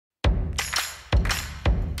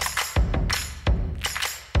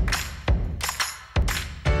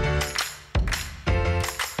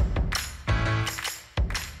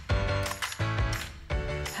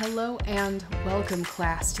Hello and welcome,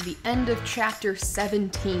 class, to the end of Chapter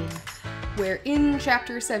 17, where in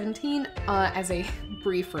Chapter 17, as a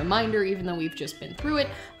brief reminder, even though we've just been through it,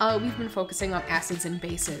 we've been focusing on acids and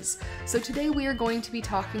bases. So today we are going to be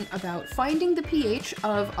talking about finding the pH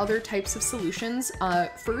of other types of solutions,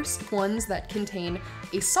 first ones that contain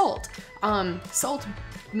a salt. Salt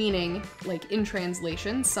meaning, like in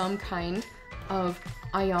translation, some kind of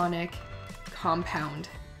ionic compound.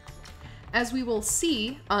 As we will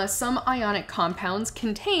see, some ionic compounds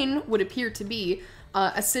contain what appear to be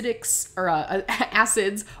acidics or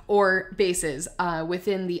acids or bases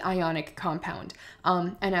within the ionic compound,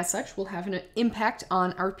 and as such will have an impact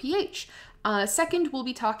on our pH. Second, we'll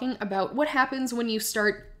be talking about what happens when you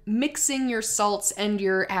start mixing your salts and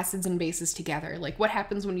your acids and bases together. Like what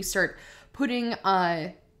happens when you start putting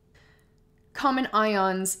common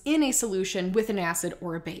ions in a solution with an acid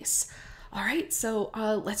or a base. All right, so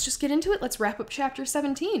let's just get into it. Let's wrap up Chapter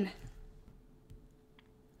 17.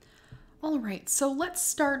 All right, so let's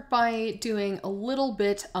start by doing a little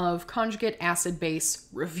bit of conjugate acid-base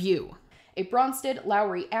review. A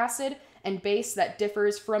Bronsted-Lowry acid and base that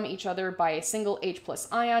differs from each other by a single H+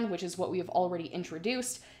 ion, which is what we have already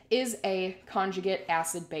introduced, is a conjugate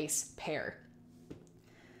acid-base pair.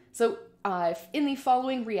 So in the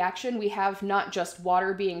following reaction, we have not just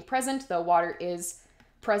water being present, though water is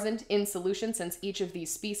present in solution since each of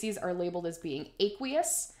these species are labeled as being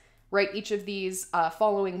aqueous, right? Each of these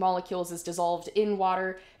following molecules is dissolved in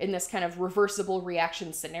water in this kind of reversible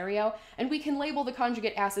reaction scenario, and we can label the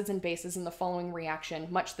conjugate acids and bases in the following reaction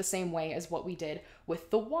much the same way as what we did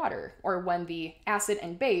with the water, or when the acid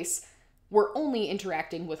and base were only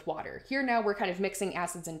interacting with water. Here now we're kind of mixing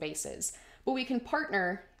acids and bases, but we can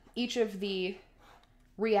partner each of the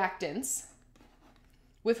reactants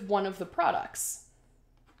with one of the products.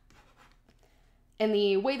 And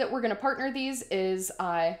the way that we're going to partner these is,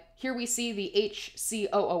 here we see the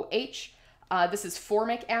HCOOH. This is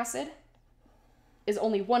formic acid, is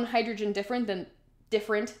only one hydrogen different than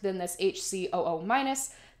this HCOO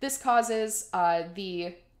minus. This causes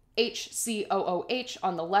the HCOOH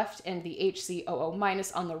on the left and the HCOO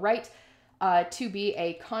minus on the right to be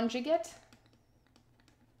a conjugate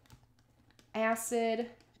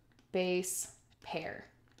acid-base pair,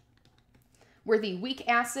 where the weak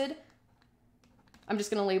acid I'm just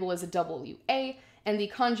going to label as a WA, and the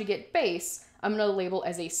conjugate base I'm going to label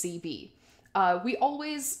as a CB. We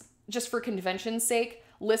always, just for convention's sake,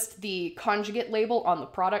 list the conjugate label on the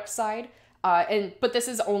product side, but this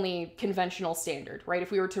is only conventional standard, right?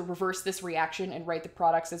 If we were to reverse this reaction and write the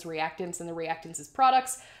products as reactants and the reactants as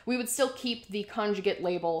products, we would still keep the conjugate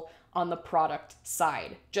label on the product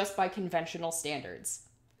side, just by conventional standards.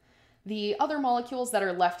 The other molecules that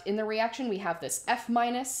are left in the reaction, we have this F-,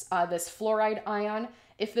 this fluoride ion.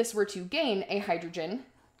 If this were to gain a hydrogen,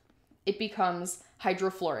 it becomes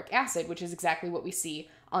hydrofluoric acid, which is exactly what we see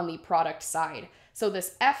on the product side. So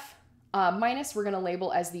this F- we're going to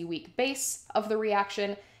label as the weak base of the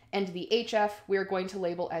reaction, and the HF we're going to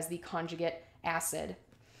label as the conjugate acid.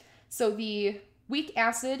 So the weak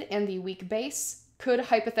acid and the weak base could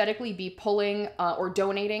hypothetically be pulling or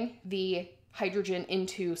donating the hydrogen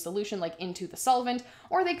into solution, like into the solvent,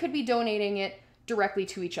 or they could be donating it directly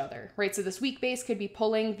to each other, right? So this weak base could be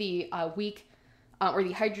pulling the or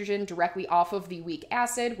the hydrogen directly off of the weak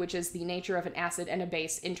acid, which is the nature of an acid and a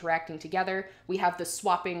base interacting together. We have the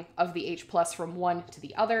swapping of the H+ from one to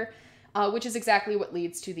the other, which is exactly what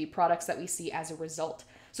leads to the products that we see as a result.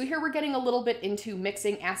 So here we're getting a little bit into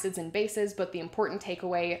mixing acids and bases, but the important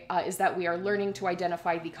takeaway is that we are learning to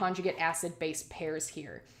identify the conjugate acid-base pairs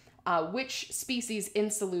here. Which species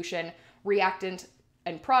in solution, reactant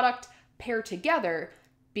and product, pair together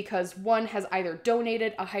because one has either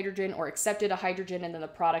donated a hydrogen or accepted a hydrogen, and then the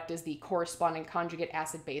product is the corresponding conjugate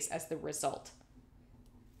acid base as the result.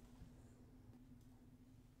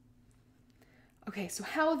 Okay, so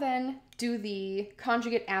how then do the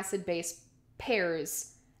conjugate acid base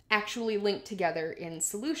pairs actually link together in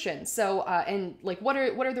solution? So, and like what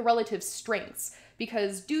are the relative strengths?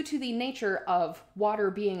 Because due to the nature of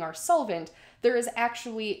water being our solvent, there is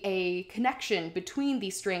actually a connection between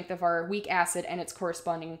the strength of our weak acid and its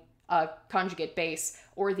corresponding conjugate base,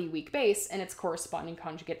 or the weak base and its corresponding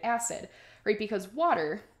conjugate acid, right? Because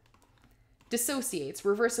water dissociates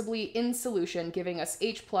reversibly in solution, giving us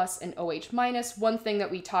H+ and OH-. One thing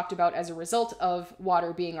that we talked about as a result of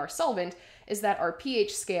water being our solvent is that our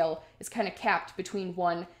pH scale is kind of capped between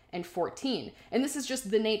 1 and 14. And this is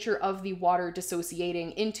just the nature of the water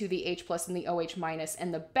dissociating into the H+ and the OH-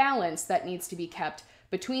 and the balance that needs to be kept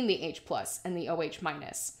between the H+ and the OH-.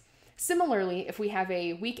 Similarly, if we have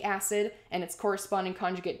a weak acid and its corresponding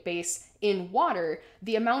conjugate base in water,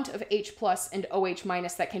 the amount of H plus and OH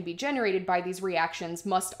minus that can be generated by these reactions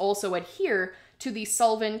must also adhere to the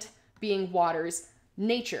solvent, being water's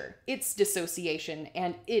nature, its dissociation,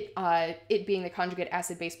 and it being the conjugate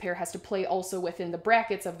acid-base pair has to play also within the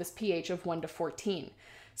brackets of this pH of 1 to 14.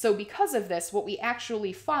 So because of this, what we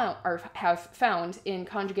actually have found in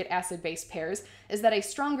conjugate acid-base pairs is that a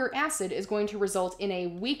stronger acid is going to result in a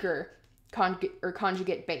weaker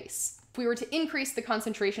conjugate base. If we were to increase the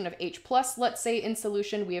concentration of H+, let's say in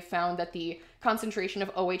solution, we have found that the concentration of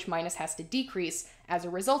OH- has to decrease as a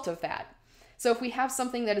result of that. So if we have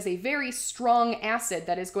something that is a very strong acid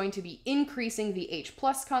that is going to be increasing the H+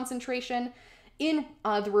 concentration, in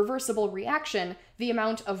the reversible reaction, the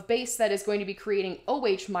amount of base that is going to be creating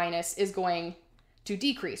OH- is going to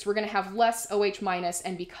decrease. We're going to have less OH-,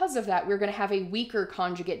 and because of that, we're going to have a weaker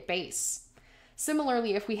conjugate base.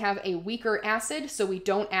 Similarly, if we have a weaker acid, so we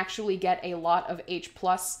don't actually get a lot of H+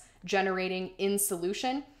 generating in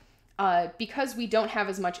solution, because we don't have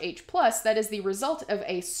as much H+, that is the result of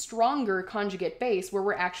a stronger conjugate base where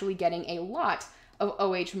we're actually getting a lot of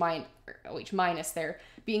OH- there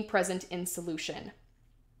being present in solution.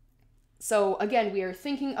 So again, we are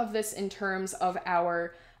thinking of this in terms of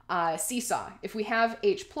our seesaw. If we have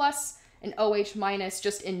H+ and OH-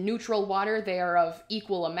 just in neutral water, they are of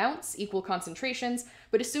equal amounts, equal concentrations,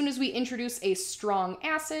 but as soon as we introduce a strong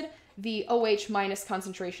acid, the OH-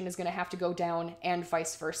 concentration is going to have to go down and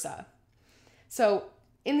vice versa. So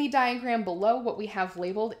in the diagram below, what we have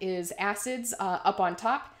labeled is acids up on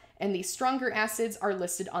top, and the stronger acids are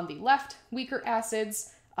listed on the left, weaker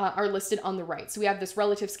acids are listed on the right. So we have this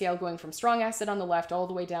relative scale going from strong acid on the left all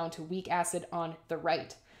the way down to weak acid on the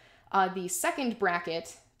right. The second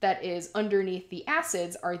bracket that is underneath the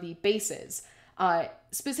acids are the bases.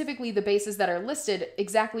 Specifically, the bases that are listed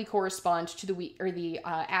exactly correspond to the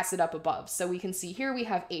acid up above. So we can see here we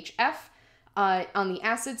have HF. On the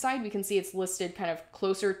acid side, we can see it's listed kind of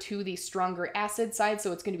closer to the stronger acid side,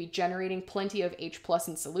 so it's going to be generating plenty of H+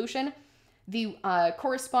 in solution. The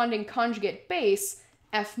corresponding conjugate base,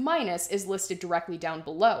 F-, is listed directly down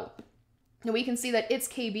below. Now we can see that its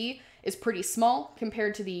Kb is pretty small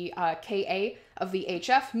compared to the Ka of the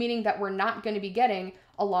HF, meaning that we're not going to be getting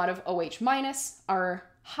a lot of OH-. Our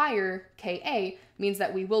higher Ka means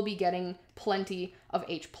that we will be getting plenty of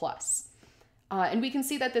H+. And we can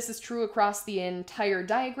see that this is true across the entire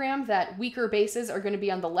diagram, that weaker bases are going to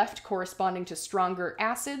be on the left corresponding to stronger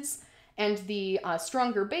acids, and the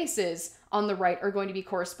stronger bases on the right are going to be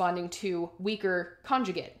corresponding to weaker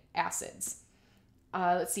conjugate acids.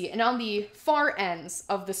 Let's see, and on the far ends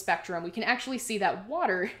of the spectrum, we can actually see that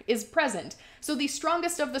water is present. So the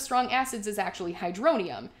strongest of the strong acids is actually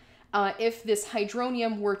hydronium. If this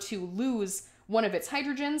hydronium were to lose one of its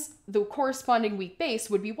hydrogens, the corresponding weak base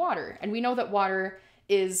would be water. And we know that water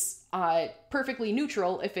is perfectly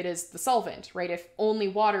neutral if it is the solvent, right? If only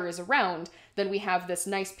water is around, then we have this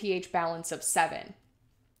nice pH balance of 7.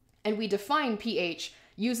 And we define pH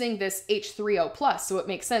using this H3O+, so it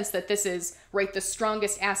makes sense that this is, right, the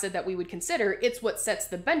strongest acid that we would consider. It's what sets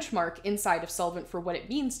the benchmark inside of solvent for what it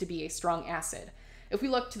means to be a strong acid. If we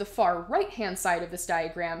look to the far right-hand side of this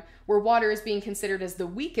diagram, where water is being considered as the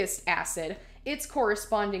weakest acid, its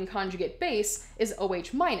corresponding conjugate base is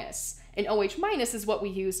OH-, and OH- is what we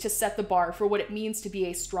use to set the bar for what it means to be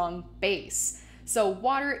a strong base. So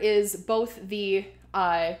water is both the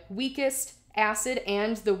weakest acid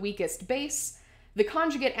and the weakest base. The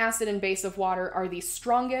conjugate acid and base of water are the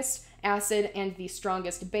strongest acid and the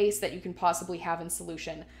strongest base that you can possibly have in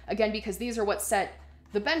solution. Again, because these are what set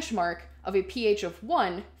the benchmark of a pH of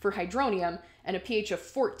 1 for hydronium and a pH of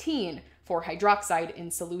 14 for hydroxide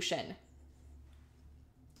in solution.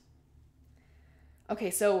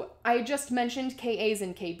 Okay, so I just mentioned Kas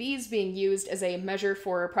and Kbs being used as a measure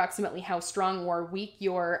for approximately how strong or weak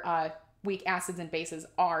your weak acids and bases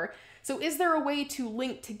are. So is there a way to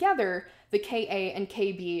link together the Ka and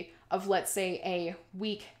Kb of, let's say, a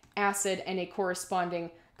weak acid and a corresponding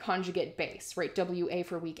conjugate base, right? Wa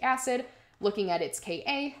for weak acid, looking at its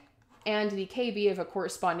Ka, and the Kb of a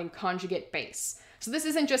corresponding conjugate base. So this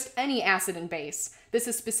isn't just any acid and base. This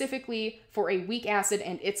is specifically for a weak acid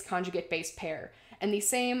and its conjugate base pair. And the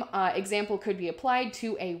same example could be applied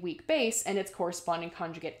to a weak base and its corresponding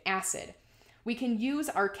conjugate acid. We can use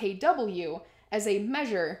our Kw as a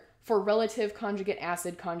measure for relative conjugate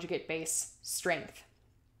acid conjugate base strength.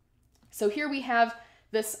 So here we have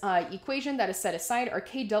this equation that is set aside. Our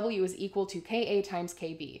Kw is equal to Ka times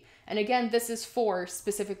Kb. And again, this is for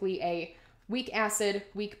specifically a weak acid,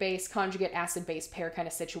 weak base, conjugate acid-base pair kind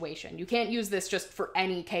of situation. You can't use this just for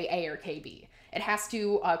any Ka or Kb. It has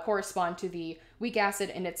to correspond to the weak acid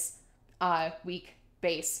and its weak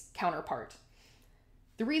base counterpart.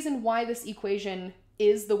 The reason why this equation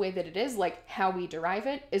is the way that it is, like how we derive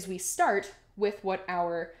it, is we start with what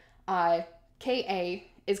our Ka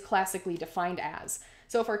is classically defined as.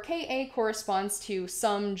 So if our Ka corresponds to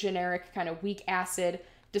some generic kind of weak acid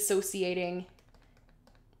dissociating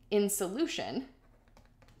in solution,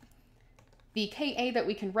 the Ka that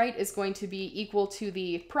we can write is going to be equal to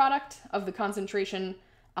the product of the concentration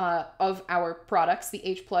of our products, the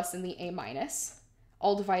H plus and the A minus,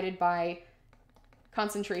 all divided by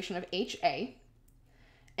concentration of Ha.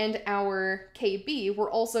 And our Kb,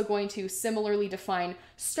 we're also going to similarly define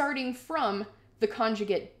starting from the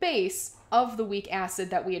conjugate base of the weak acid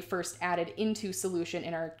that we had first added into solution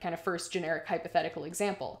in our kind of first generic hypothetical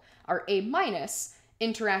example. Our A minus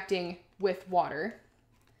interacting with water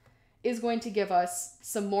is going to give us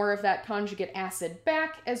some more of that conjugate acid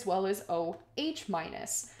back, as well as OH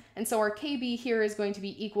minus. And so our Kb here is going to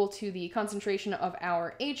be equal to the concentration of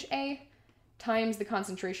our Ha times the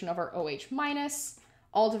concentration of our OH minus,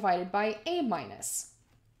 all divided by A minus.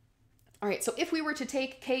 All right, so if we were to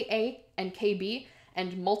take Ka and Kb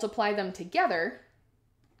and multiply them together,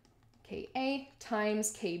 Ka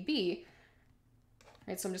times Kb,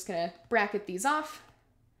 right, so I'm just gonna bracket these off.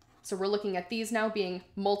 So we're looking at these now being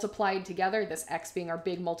multiplied together, this x being our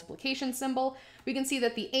big multiplication symbol. We can see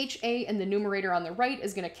that the Ha in the numerator on the right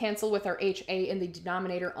is gonna cancel with our Ha in the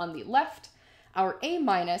denominator on the left. Our A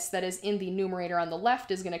minus that is in the numerator on the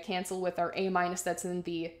left is gonna cancel with our A minus that's in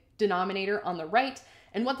the denominator on the right.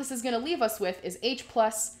 And what this is gonna leave us with is H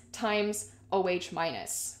plus times OH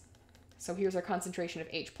minus. So here's our concentration of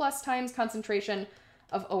H plus times concentration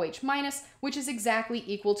of OH minus, which is exactly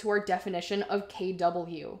equal to our definition of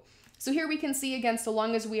Kw. So here we can see again, so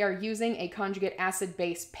long as we are using a conjugate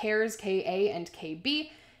acid-base pairs Ka and Kb,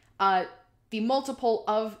 the multiple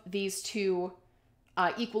of these two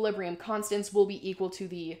equilibrium constants will be equal to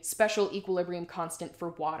the special equilibrium constant for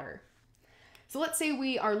water. So let's say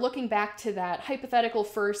we are looking back to that hypothetical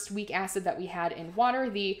first weak acid that we had in water,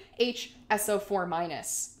 the HSO4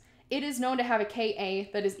 minus. It is known to have a Ka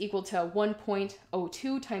that is equal to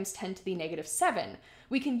 1.02 times 10 to the negative 7.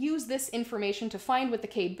 We can use this information to find what the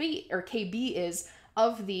Kb is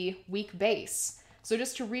of the weak base. So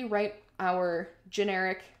just to rewrite our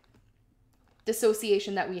generic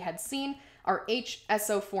dissociation that we had seen, our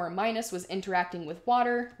HSO4 minus was interacting with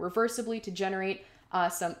water reversibly to generate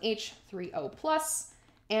some H3O plus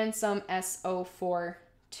and some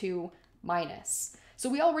SO42 minus. So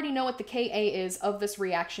we already know what the Ka is of this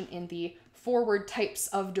reaction in the forward types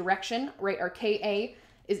of direction, right? Our Ka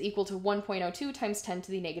is equal to 1.02 times 10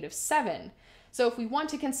 to the negative 7. So if we want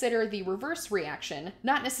to consider the reverse reaction,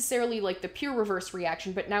 not necessarily like the pure reverse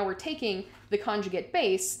reaction, but now we're taking the conjugate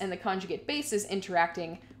base, and the conjugate base is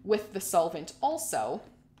interacting with the solvent also,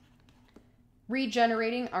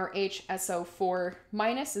 regenerating our HSO4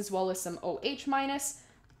 minus as well as some OH minus,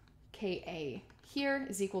 Ka here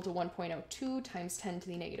is equal to 1.02 times 10 to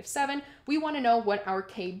the negative 7. We want to know what our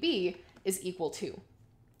Kb is equal to.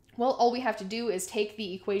 Well, all we have to do is take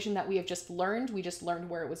the equation that we have just learned. We just learned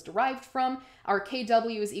where it was derived from. Our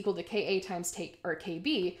Kw is equal to Ka times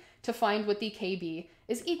Kb to find what the Kb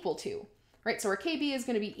is equal to. Right, so our Kb is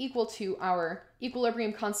going to be equal to our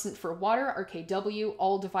equilibrium constant for water, our Kw,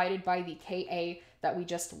 all divided by the Ka that we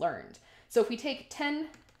just learned. So if we take 10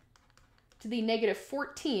 to the negative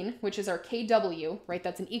 14, which is our Kw, right,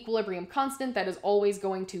 that's an equilibrium constant that is always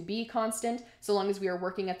going to be constant so long as we are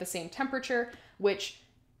working at the same temperature, which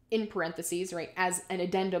in parentheses, right, as an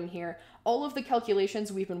addendum here, all of the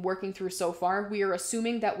calculations we've been working through so far, we are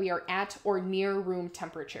assuming that we are at or near room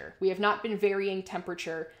temperature. We have not been varying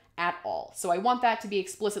temperature at all. So I want that to be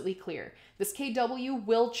explicitly clear. This Kw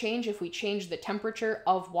will change if we change the temperature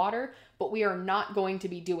of water, but we are not going to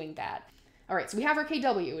be doing that. All right, so we have our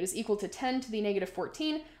Kw. It is equal to 10 to the negative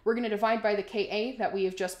 14. We're going to divide by the Ka that we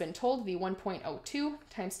have just been told, the 1.02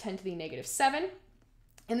 times 10 to the negative 7.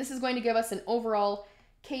 And this is going to give us an overall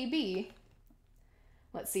Kb,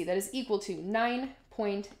 let's see, that is equal to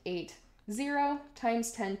 9.80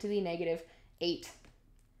 times 10 to the negative 8.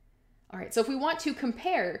 All right, so if we want to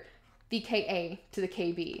compare the Ka to the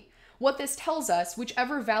Kb, what this tells us,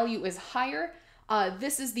 whichever value is higher,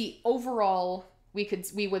 this is the overall,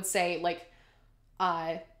 we would say, like,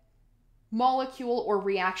 molecule or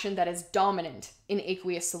reaction that is dominant in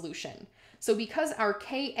aqueous solution. So because our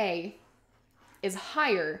Ka is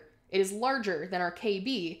higher, it is larger than our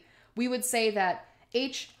Kb, we would say that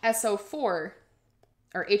HSO4 or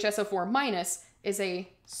HSO4 minus is a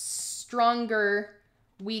stronger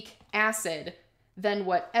weak acid than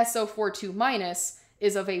what SO42 minus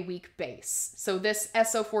is of a weak base. So this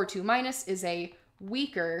SO42 minus is a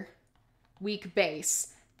weaker weak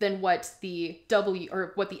base than what the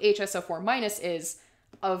HSO4 minus is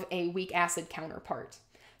of a weak acid counterpart.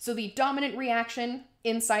 So the dominant reaction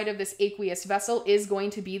inside of this aqueous vessel is going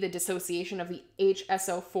to be the dissociation of the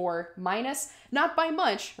HSO4 minus, not by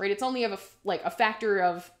much, right? It's only of a factor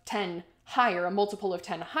of 10 higher, a multiple of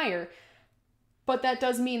 10 higher, but that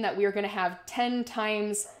does mean that we are going to have 10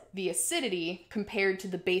 times the acidity compared to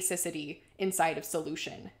the basicity inside of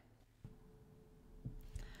solution.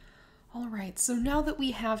 All right, so now that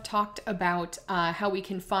we have talked about how we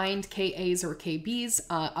can find Kas or Kbs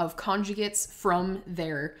of conjugates from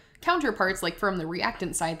their counterparts, like from the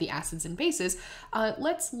reactant side, the acids and bases,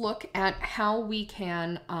 let's look at how we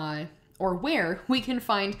can, or where we can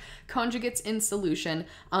find conjugates in solution,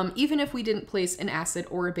 even if we didn't place an acid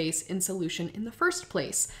or a base in solution in the first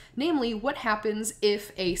place. Namely, what happens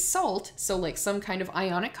if a salt, so like some kind of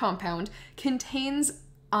ionic compound, contains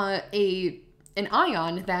an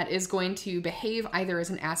ion that is going to behave either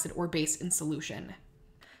as an acid or base in solution.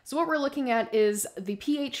 So what we're looking at is the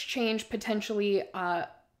pH change potentially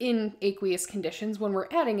in aqueous conditions when we're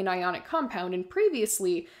adding an ionic compound. And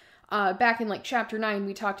previously, back in like chapter 9,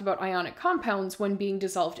 we talked about ionic compounds when being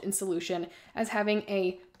dissolved in solution as having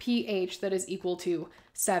a pH that is equal to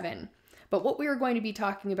 7. But what we are going to be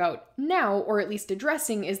talking about now, or at least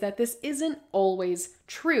addressing, is that this isn't always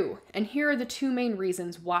true. And here are the two main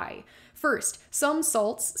reasons why. First, some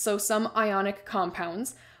salts, so some ionic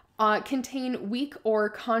compounds, contain weak or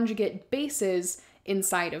conjugate bases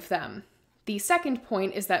inside of them. The second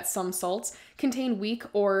point is that some salts contain weak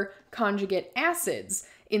or conjugate acids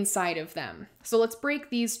inside of them. So let's break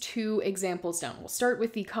these two examples down. We'll start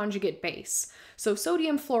with the conjugate base. So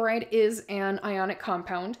sodium fluoride is an ionic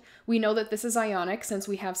compound. We know that this is ionic since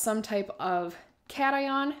we have some type of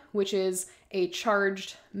cation, which is a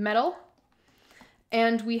charged metal,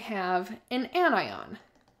 and we have an anion,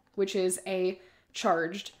 which is a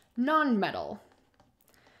charged nonmetal.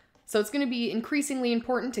 So it's going to be increasingly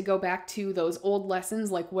important to go back to those old lessons,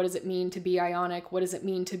 like what does it mean to be ionic, what does it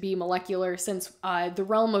mean to be molecular, since the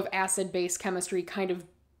realm of acid-base chemistry kind of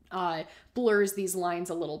blurs these lines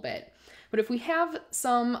a little bit. But if we have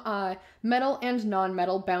some metal and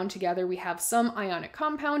nonmetal bound together, we have some ionic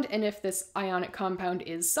compound, and if this ionic compound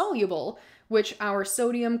is soluble, which our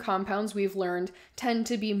sodium compounds we've learned tend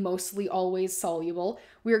to be mostly always soluble,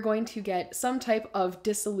 we are going to get some type of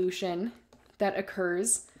dissolution that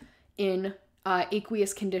occurs in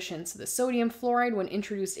aqueous conditions. So the sodium fluoride, when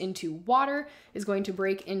introduced into water, is going to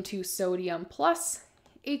break into sodium plus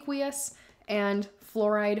aqueous and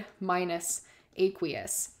fluoride minus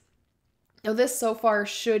aqueous. Now this so far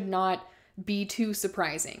should not be too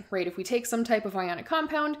surprising, right? If we take some type of ionic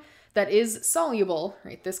compound that is soluble,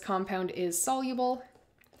 right? This compound is soluble.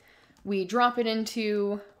 We drop it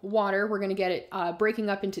into water, we're going to get it breaking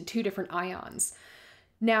up into two different ions.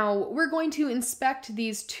 Now, we're going to inspect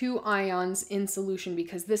these two ions in solution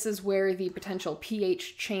because this is where the potential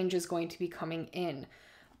pH change is going to be coming in.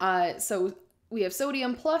 So we have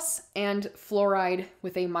sodium plus and fluoride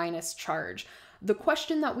with a minus charge. The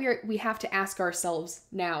question that we have to ask ourselves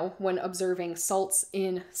now when observing salts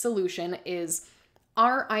in solution is,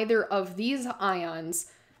 are either of these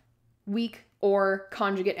ions weak or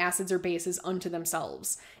conjugate acids or bases unto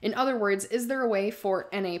themselves? In other words, is there a way for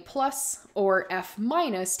Na plus or F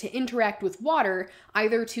minus to interact with water,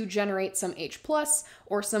 either to generate some H plus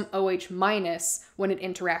or some OH minus when it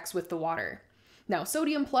interacts with the water? Now,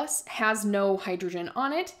 sodium plus has no hydrogen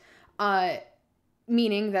on it,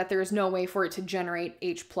 meaning that there's no way for it to generate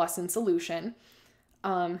H plus in solution.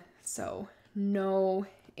 So no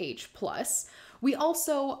H plus. We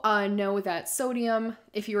also know that sodium,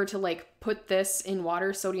 if you were to like put this in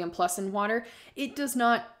water, sodium plus in water, it does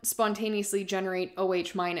not spontaneously generate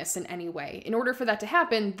OH minus in any way. In order for that to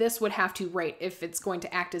happen, this would have to, right, if it's going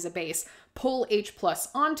to act as a base, pull H plus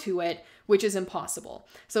onto it, which is impossible.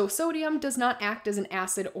 So sodium does not act as an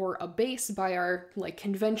acid or a base by our like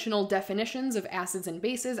conventional definitions of acids and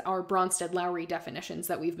bases, our Bronsted-Lowry definitions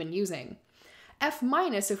that we've been using. F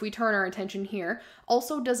minus, if we turn our attention here,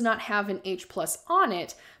 also does not have an H plus on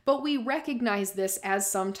it, but we recognize this as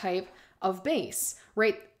some type of base,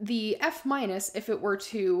 right? The F minus, if it were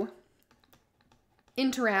to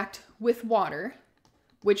interact with water,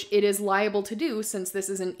 which it is liable to do since this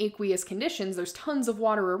is in aqueous conditions, there's tons of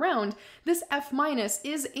water around, this F minus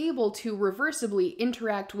is able to reversibly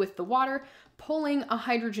interact with the water, pulling a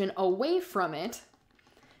hydrogen away from it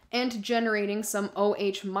and generating some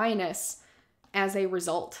OH minus as a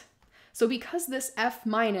result. So because this F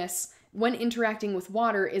minus when interacting with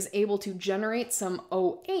water, is able to generate some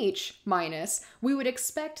OH minus, we would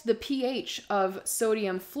expect the pH of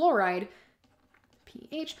sodium fluoride,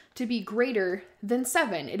 pH, to be greater than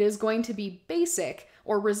 7. It is going to be basic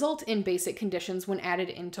or result in basic conditions when added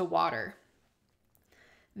into water.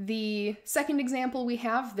 The second example we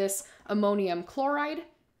have, this ammonium chloride.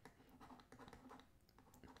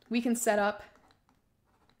 We can set up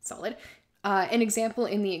solid. An example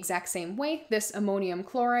in the exact same way, this ammonium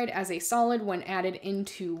chloride as a solid when added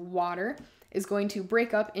into water is going to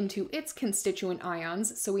break up into its constituent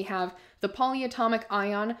ions. So we have the polyatomic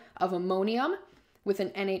ion of ammonium with an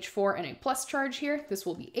NH4 and a plus charge here. This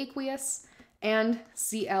will be aqueous, and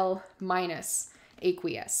Cl minus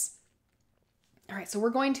aqueous. All right, so we're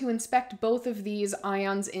going to inspect both of these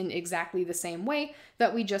ions in exactly the same way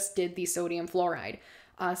that we just did the sodium fluoride.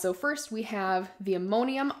 So first we have the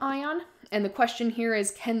ammonium ion, and the question here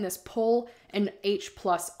is, can this pull an H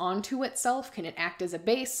plus onto itself? Can it act as a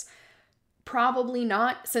base? Probably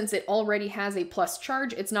not, since it already has a plus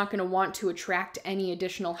charge. It's not going to want to attract any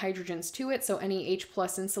additional hydrogens to it, so any H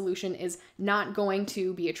plus in solution is not going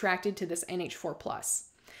to be attracted to this NH4 plus.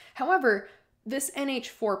 However, this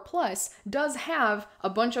NH4 plus does have a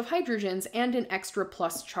bunch of hydrogens and an extra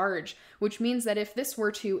plus charge, which means that if this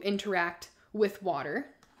were to interact with water,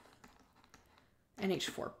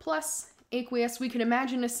 NH4 plus, aqueous, we can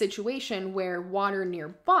imagine a situation where water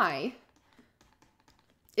nearby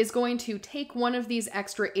is going to take one of these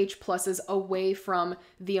extra H pluses away from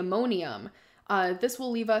the ammonium. This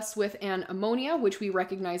will leave us with an ammonia, which we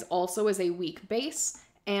recognize also as a weak base,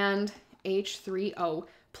 and H3O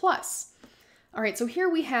plus. All right, so here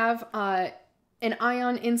we have an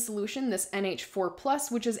ion in solution, this NH4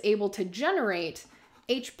 plus, which is able to generate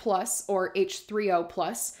H plus or H3O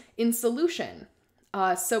plus in solution.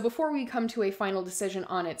 So before we come to a final decision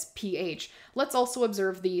on its pH, let's also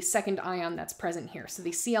observe the second ion that's present here, so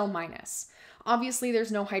the Cl minus. Obviously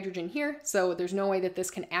there's no hydrogen here, so there's no way that this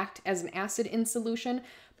can act as an acid in solution,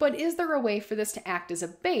 but is there a way for this to act as a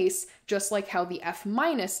base, just like how the F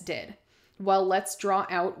minus did? Well, let's draw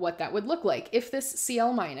out what that would look like. If this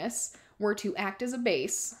Cl minus were to act as a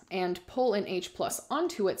base and pull an H plus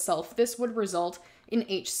onto itself, this would result in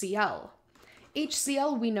HCl.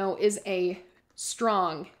 HCl, we know, is a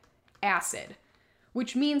strong acid,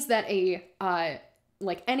 which means that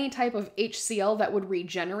like any type of HCl that would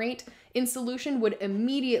regenerate in solution would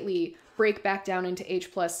immediately break back down into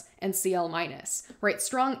H plus and Cl minus, right?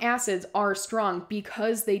 Strong acids are strong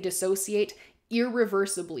because they dissociate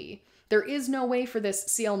irreversibly. There is no way for this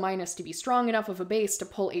Cl minus to be strong enough of a base to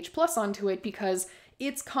pull H plus onto it because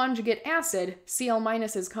its conjugate acid, Cl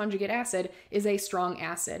minus's conjugate acid, is a strong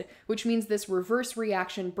acid, which means this reverse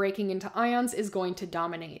reaction breaking into ions is going to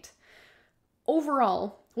dominate.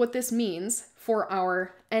 Overall, what this means for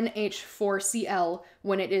our NH4Cl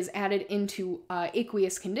when it is added into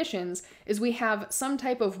aqueous conditions is we have some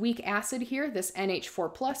type of weak acid here, this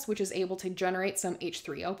NH4+, which is able to generate some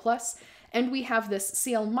H3O+, and we have this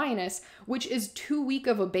Cl-, which is too weak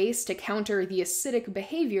of a base to counter the acidic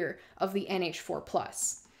behavior of the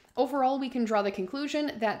NH4+. Overall, we can draw the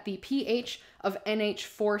conclusion that the pH of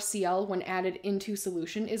NH4Cl when added into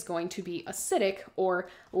solution is going to be acidic or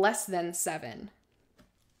less than 7.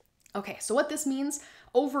 Okay, so what this means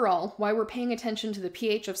overall, why we're paying attention to the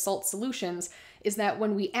pH of salt solutions, is that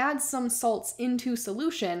when we add some salts into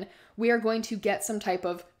solution, we are going to get some type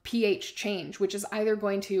of pH change, which is either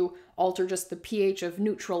going to alter just the pH of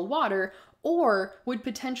neutral water or would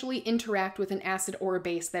potentially interact with an acid or a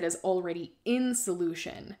base that is already in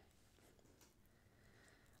solution.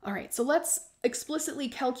 All right, so let's explicitly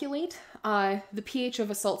calculate the pH of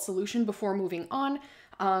a salt solution before moving on,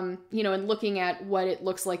 and looking at what it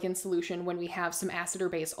looks like in solution when we have some acid or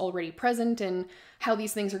base already present and how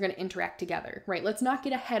these things are going to interact together, right? Let's not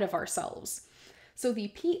get ahead of ourselves. So the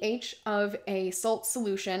pH of a salt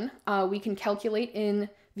solution, we can calculate in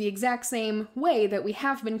the exact same way that we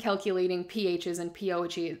have been calculating pHs and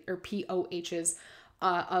pOHs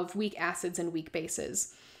of weak acids and weak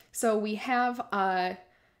bases. So we have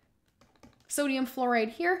sodium fluoride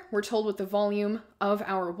here. We're told what the volume of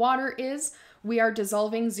our water is. We are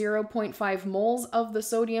dissolving 0.5 moles of the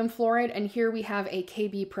sodium fluoride, and here we have a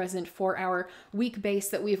Kb present for our weak base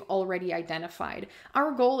that we've already identified.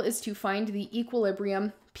 Our goal is to find the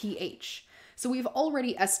equilibrium pH. So we've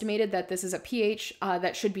already estimated that this is a pH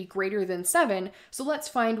that should be greater than 7, so let's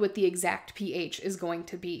find what the exact pH is going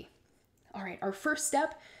to be. All right, our first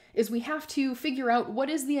step is we have to figure out what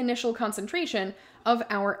is the initial concentration of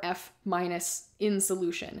our F- in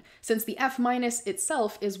solution, since the F-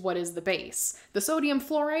 itself is what is the base. The sodium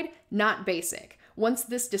fluoride, not basic. Once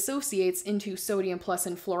this dissociates into sodium plus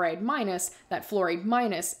and fluoride minus, that fluoride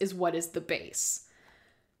minus is what is the base.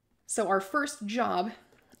 So our first job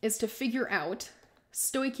is to figure out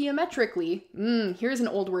stoichiometrically, here's an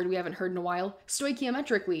old word we haven't heard in a while,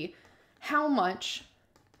 stoichiometrically, how much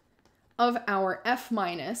of our F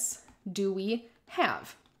minus do we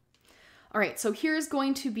have? All right, so here's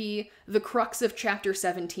going to be the crux of chapter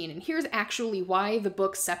 17, and here's actually why the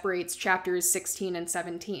book separates chapters 16 and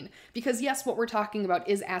 17. Because yes, what we're talking about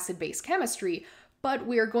is acid-base chemistry, but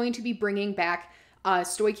we are going to be bringing back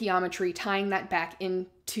stoichiometry, tying that back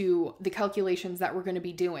into the calculations that we're going to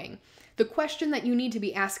be doing. The question that you need to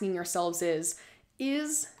be asking yourselves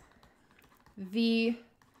is the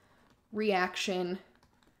reaction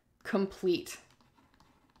complete?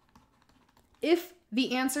 If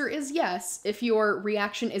the answer is yes, if your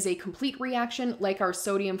reaction is a complete reaction, like our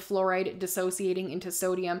sodium fluoride dissociating into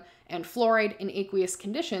sodium and fluoride in aqueous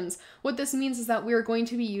conditions, what this means is that we are going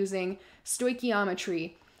to be using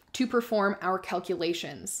stoichiometry to perform our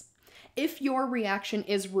calculations. If your reaction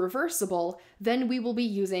is reversible, then we will be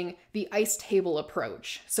using the ice table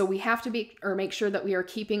approach. So we have to make sure that we are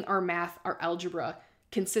keeping our math, our algebra,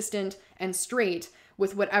 consistent and straight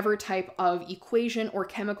with whatever type of equation or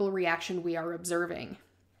chemical reaction we are observing.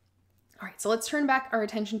 All right, so let's turn back our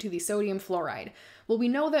attention to the sodium fluoride. Well, we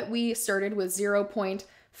know that we started with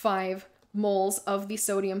 0.5 moles of the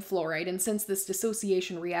sodium fluoride, and since this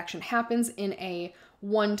dissociation reaction happens in a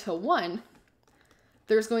 1-to-1,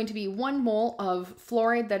 there's going to be 1 mole of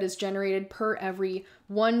fluoride that is generated per every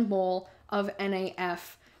 1 mole of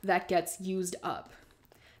NaF that gets used up.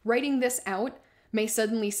 Writing this out may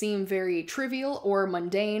suddenly seem very trivial or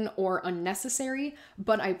mundane or unnecessary,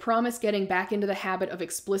 but I promise getting back into the habit of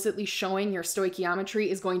explicitly showing your stoichiometry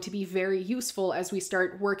is going to be very useful as we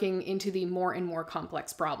start working into the more and more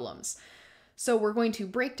complex problems. So we're going to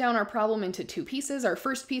break down our problem into 2 pieces. Our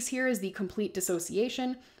first piece here is the complete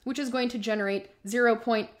dissociation, which is going to generate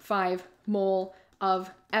 0.5 mole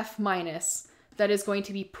of F minus that is going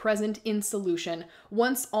to be present in solution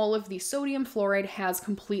once all of the sodium fluoride has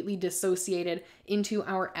completely dissociated into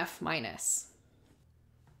our F minus.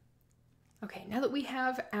 Okay, now that we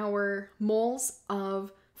have our moles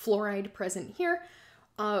of fluoride present here,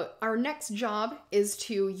 our next job is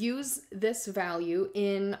to use this value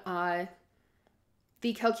in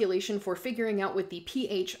the calculation for figuring out what the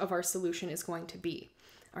pH of our solution is going to be.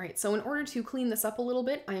 All right, so in order to clean this up a little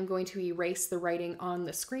bit, I am going to erase the writing on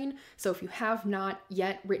the screen. So if you have not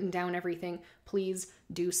yet written down everything, please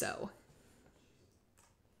do so.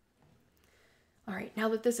 All right, now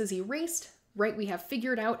that this is erased, right, we have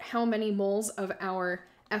figured out how many moles of our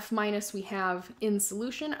F minus we have in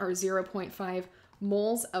solution, our 0.5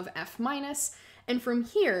 moles of F minus. And from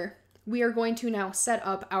here, we are going to now set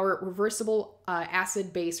up our reversible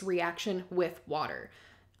acid-base reaction with water.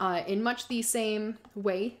 In much the same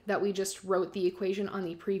way that we just wrote the equation on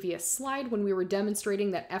the previous slide when we were demonstrating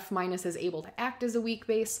that F minus is able to act as a weak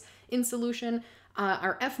base in solution,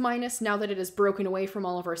 our F minus, now that it is broken away from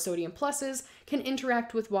all of our sodium pluses, can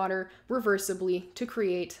interact with water reversibly to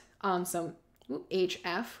create some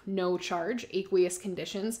HF, no charge, aqueous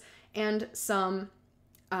conditions, and some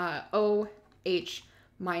OH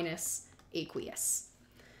minus aqueous.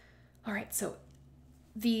 All right, so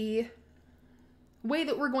the way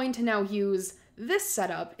that we're going to now use this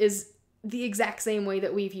setup is the exact same way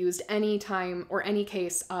that we've used any time or any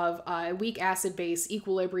case of a weak acid base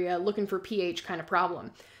equilibria looking for pH kind of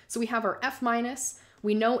problem. So we have our F minus,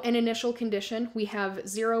 we know an initial condition, we have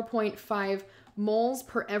 0.5 moles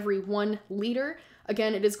per every 1 liter.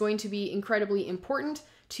 Again, it is going to be incredibly important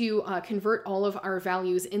to convert all of our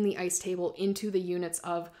values in the ice table into the units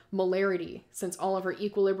of molarity, since all of our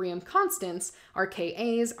equilibrium constants, our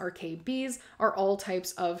Kas, our Kbs, are all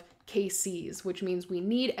types of Kcs, which means we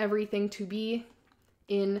need everything to be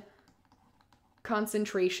in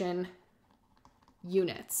concentration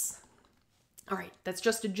units. All right, that's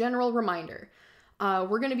just a general reminder.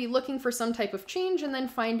 We're going to be looking for some type of change and then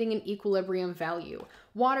finding an equilibrium value.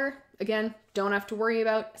 Water, again, don't have to worry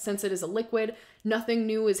about since it is a liquid. Nothing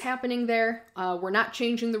new is happening there. We're not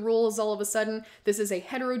changing the rules all of a sudden. This is a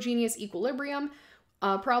heterogeneous equilibrium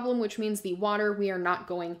problem, which means the water we are not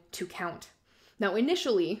going to count. Now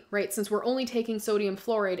initially, right, since we're only taking sodium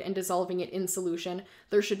fluoride and dissolving it in solution,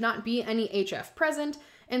 there should not be any HF present,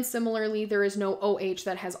 and similarly, there is no OH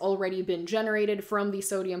that has already been generated from the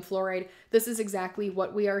sodium fluoride. This is exactly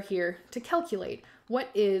what we are here to calculate. What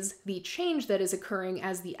is the change that is occurring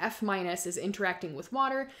as the F minus is interacting with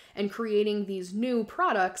water and creating these new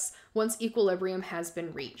products once equilibrium has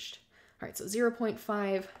been reached? All right, so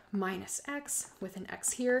 0.5 minus X with an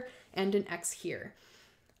X here and an X here.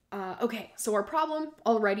 Okay, so our problem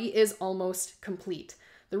already is almost complete.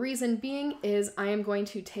 The reason being is I am going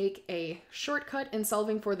to take a shortcut in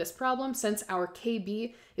solving for this problem since our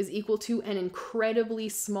KB is equal to an incredibly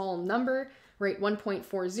small number, right?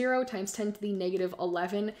 1.40 times 10 to the negative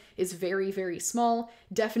 11 is very, very small,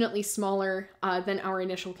 definitely smaller than our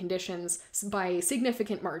initial conditions by a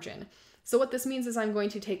significant margin. So what this means is I'm going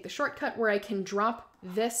to take the shortcut where I can drop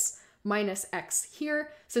this minus x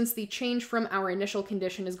here, since the change from our initial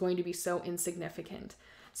condition is going to be so insignificant.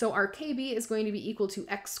 So our KB is going to be equal to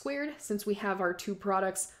x squared, since we have our two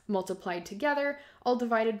products multiplied together, all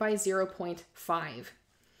divided by 0.5.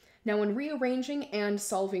 Now when rearranging and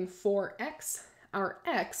solving for x, our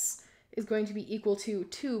x is going to be equal to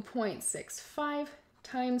 2.65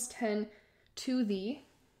 times 10 to the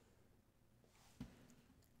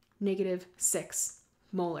negative 6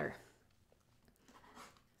 molar.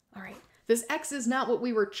 All right, this x is not what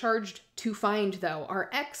we were charged to find though. Our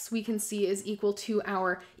x we can see is equal to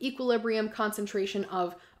our equilibrium concentration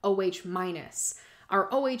of OH minus. Our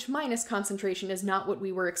OH minus concentration is not what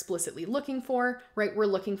we were explicitly looking for, right? We're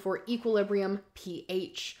looking for equilibrium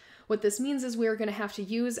pH. What this means is we're gonna have to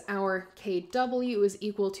use our Kw is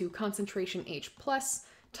equal to concentration H plus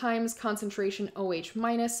times concentration OH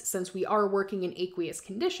minus, since we are working in aqueous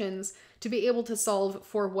conditions, to be able to solve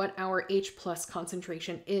for what our H plus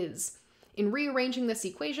concentration is. In rearranging this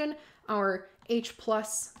equation, our H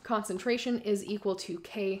plus concentration is equal to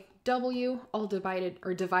Kw, all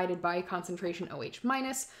divided by concentration OH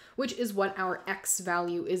minus, which is what our X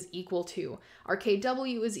value is equal to. Our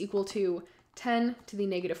Kw is equal to 10 to the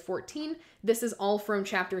negative 14. This is all from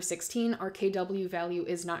chapter 16. Our Kw value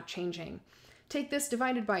is not changing. Take this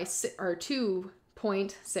divided by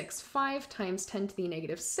 2.65 times 10 to the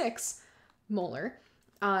negative 6 molar.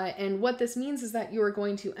 And what this means is that you are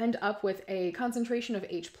going to end up with a concentration of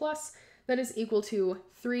H plus that is equal to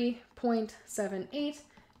 3.78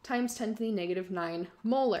 times 10 to the negative 9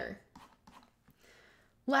 molar.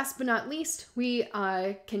 Last but not least, we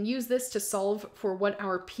can use this to solve for what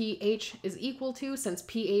our pH is equal to, since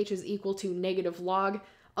pH is equal to negative log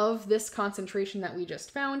of this concentration that we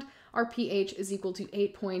just found. Our pH is equal to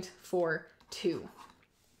 8.42.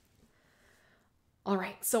 All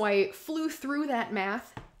right, so I flew through that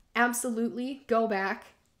math. Absolutely, go back,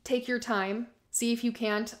 take your time, see if you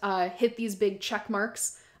can't hit these big check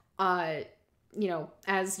marks,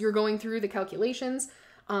 as you're going through the calculations.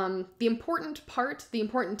 The important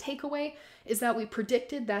takeaway is that we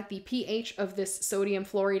predicted that the pH of this sodium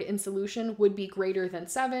fluoride in solution would be greater than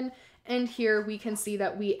 7, and here we can see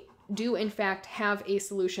that we do in fact have a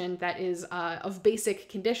solution that is of basic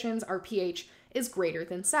conditions. Our pH is greater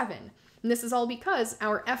than 7. And this is all because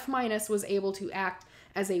our F- was able to act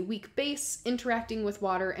as a weak base interacting with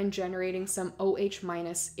water and generating some OH-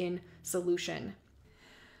 in solution.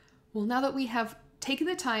 Well, now that we have taken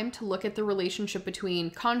the time to look at the relationship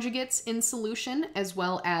between conjugates in solution as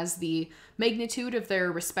well as the magnitude of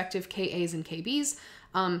their respective Kas and Kbs,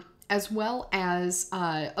 as well as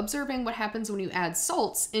observing what happens when you add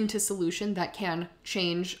salts into solution that can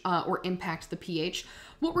change or impact the pH,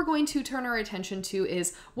 what we're going to turn our attention to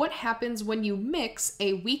is what happens when you mix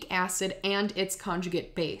a weak acid and its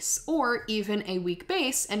conjugate base, or even a weak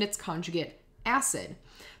base and its conjugate acid.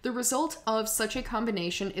 The result of such a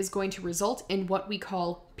combination is going to result in what we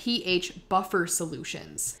call pH buffer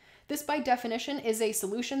solutions. This, by definition, is a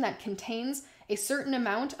solution that contains a certain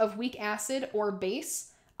amount of weak acid or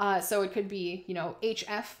base. So it could be,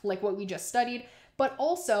 HF, like what we just studied, but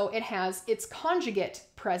also it has its conjugate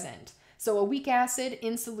present. So a weak acid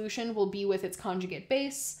in solution will be with its conjugate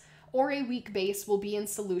base, or a weak base will be in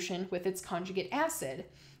solution with its conjugate acid.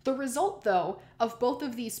 The result, though, of both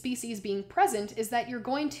of these species being present is that you're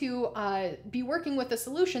going to be working with a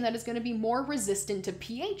solution that is going to be more resistant to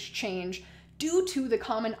pH change due to the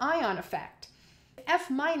common ion effect.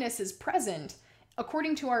 If F- is present,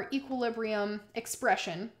 according to our equilibrium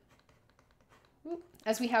expression,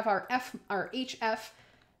 as we have our HF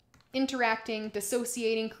interacting,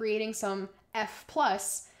 dissociating, creating some F+,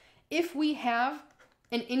 if we have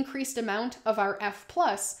an increased amount of our F+,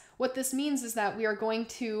 what this means is that we are going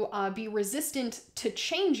to be resistant to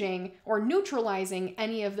changing or neutralizing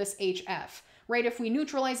any of this HF, right? If we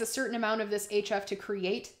neutralize a certain amount of this HF to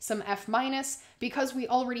create some F-, because we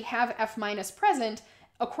already have F- present,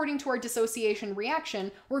 according to our dissociation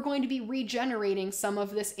reaction, we're going to be regenerating some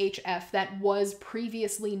of this HF that was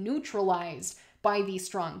previously neutralized by the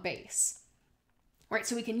strong base. All right,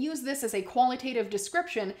 so we can use this as a qualitative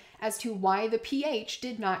description as to why the pH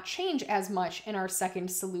did not change as much in our second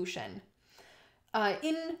solution.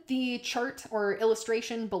 In the chart or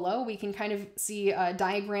illustration below, we can kind of see a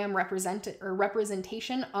diagram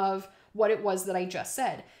representation of what it was that I just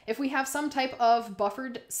said. If we have some type of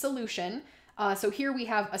buffered solution, so here we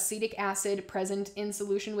have acetic acid present in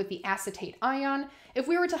solution with the acetate ion. If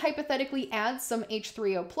we were to hypothetically add some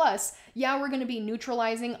H3O+, yeah, we're going to be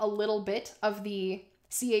neutralizing a little bit of the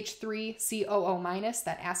CH3COO-,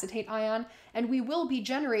 that acetate ion, and we will be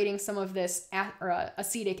generating some of this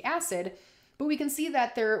acetic acid, but we can see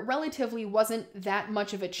that there relatively wasn't that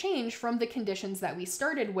much of a change from the conditions that we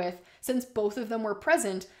started with, since both of them were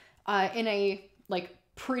present in a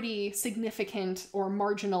pretty significant or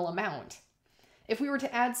marginal amount. If we were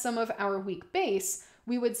to add some of our weak base,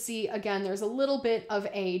 we would see, again, there's a little bit of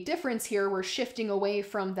a difference here. We're shifting away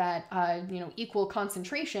from that equal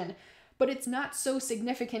concentration, but it's not so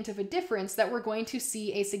significant of a difference that we're going to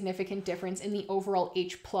see a significant difference in the overall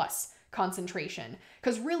H+ concentration.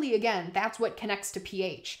 Because really, again, that's what connects to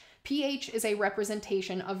pH. pH is a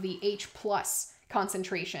representation of the H+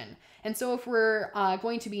 concentration. And so if we're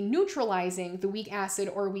going to be neutralizing the weak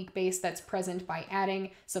acid or weak base that's present by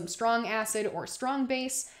adding some strong acid or strong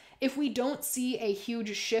base, if we don't see a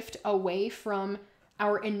huge shift away from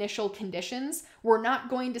our initial conditions, we're not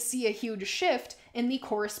going to see a huge shift in the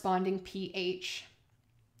corresponding pH.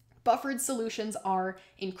 Buffered solutions are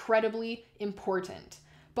incredibly important.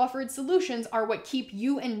 Buffered solutions are what keep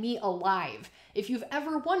you and me alive. If you've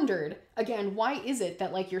ever wondered, again, why is it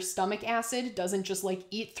that your stomach acid doesn't just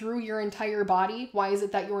eat through your entire body? Why is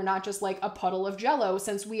it that you're not just a puddle of jello,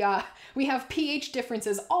 since we have pH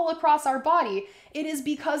differences all across our body? It is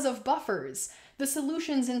because of buffers. The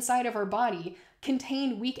solutions inside of our body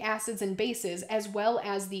contain weak acids and bases, as well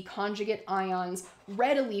as the conjugate ions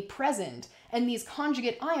readily present. And these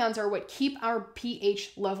conjugate ions are what keep our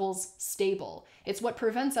pH levels stable. It's what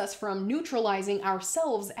prevents us from neutralizing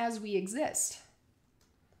ourselves as we exist.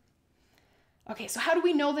 Okay, so how do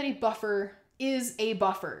we know that a buffer is a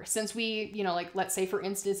buffer? Since we, let's say for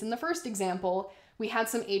instance, in the first example, we had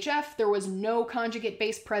some HF, there was no conjugate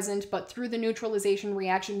base present, but through the neutralization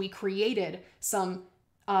reaction, we created some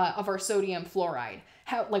of our sodium fluoride.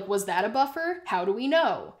 Was that a buffer? How do we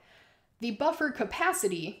know? The buffer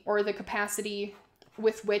capacity, or the capacity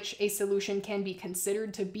with which a solution can be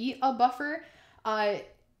considered to be a buffer,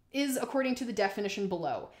 is according to the definition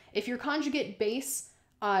below. If your conjugate base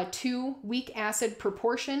to weak acid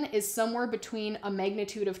proportion is somewhere between a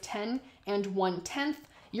magnitude of 10 and 1/10,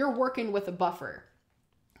 you're working with a buffer.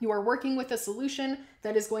 You are working with a solution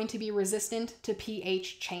that is going to be resistant to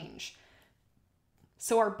pH change.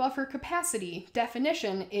 So our buffer capacity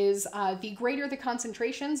definition is the greater the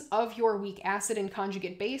concentrations of your weak acid and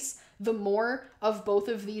conjugate base, the more of both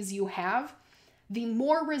of these you have, the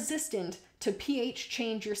more resistant to pH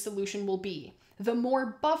change your solution will be, the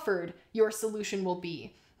more buffered your solution will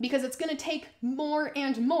be, because it's going to take more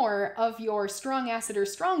and more of your strong acid or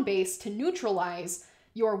strong base to neutralize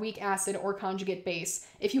your weak acid or conjugate base.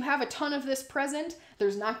 If you have a ton of this present,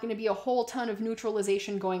 there's not going to be a whole ton of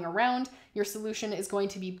neutralization going around. Your solution is going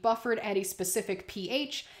to be buffered at a specific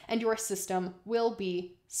pH, and your system will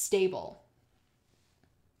be stable.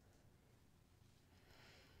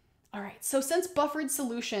 All right, so since buffered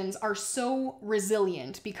solutions are so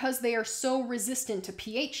resilient, because they are so resistant to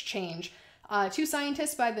pH change, two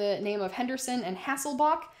scientists by the name of Henderson and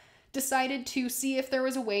Hasselbalch decided to see if there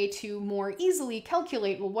was a way to more easily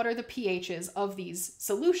calculate, what are the pHs of these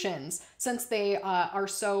solutions, since they are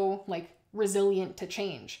so resilient to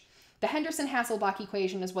change. The Henderson-Hasselbalch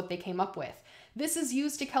equation is what they came up with. This is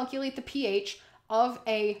used to calculate the pH of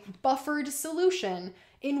a buffered solution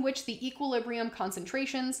in which the equilibrium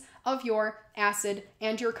concentrations of your acid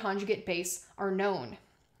and your conjugate base are known.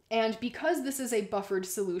 And because this is a buffered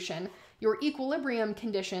solution, your equilibrium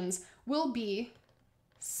conditions will be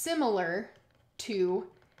similar to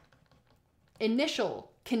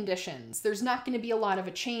initial conditions. There's not going to be a lot of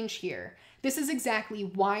a change here. This is exactly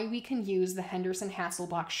why we can use the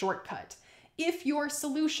Henderson-Hasselbalch shortcut. If your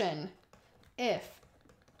solution is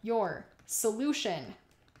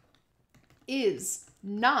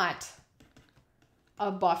not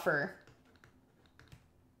a buffer,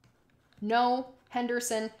 no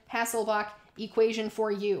Henderson-Hasselbalch equation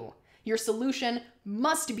for you. Your solution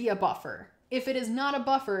must be a buffer. If it is not a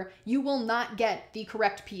buffer, you will not get the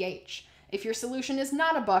correct pH. If your solution is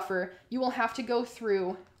not a buffer, you will have to go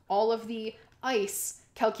through all of the ice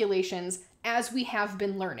calculations as we have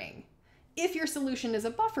been learning. If your solution is a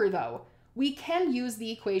buffer, though, we can use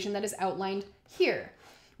the equation that is outlined here,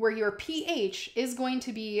 where your pH is going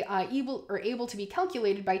to be able to be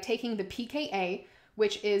calculated by taking the pKa,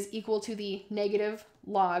 which is equal to the negative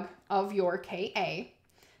log of your Ka,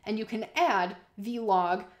 and you can add the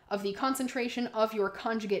log of the concentration of your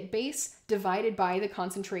conjugate base divided by the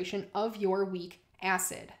concentration of your weak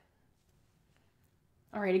acid.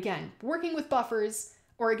 All right, again, working with buffers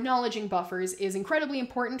or acknowledging buffers is incredibly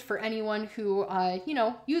important for anyone who,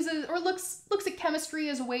 uses or looks at chemistry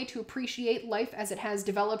as a way to appreciate life as it has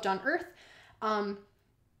developed on Earth.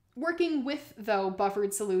 Working with, though,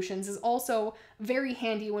 buffered solutions is also very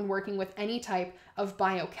handy when working with any type of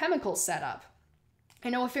biochemical setup. I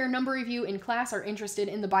know a fair number of you in class are interested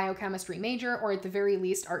in the biochemistry major, or at the very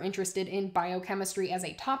least are interested in biochemistry as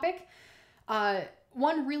a topic.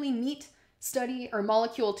 One really neat study or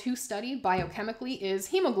molecule to study biochemically is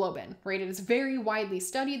hemoglobin, right? It is very widely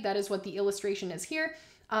studied. That is what the illustration is here.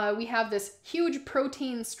 We have this huge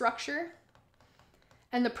protein structure,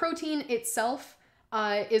 and the protein itself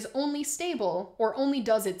is only stable, or only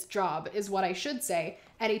does its job, is what I should say,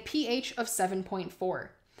 at a pH of 7.4.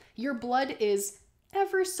 Your blood is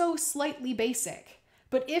ever so slightly basic,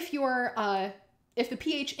 but if the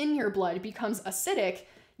pH in your blood becomes acidic,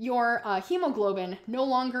 your hemoglobin no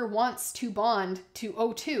longer wants to bond to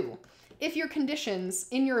O2. If your conditions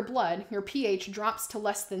in your blood, your pH drops to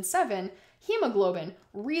less than 7, hemoglobin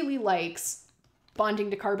really likes bonding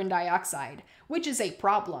to carbon dioxide, which is a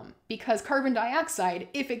problem because carbon dioxide,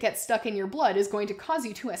 if it gets stuck in your blood, is going to cause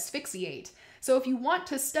you to asphyxiate. So if you want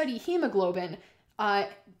to study hemoglobin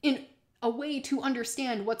in a way to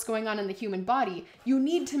understand what's going on in the human body, you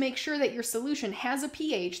need to make sure that your solution has a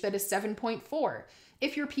pH that is 7.4.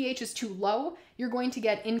 If your pH is too low, you're going to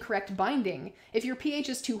get incorrect binding. If your pH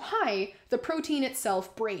is too high, the protein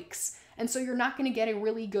itself breaks. And so you're not going to get a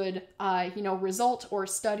really good, result or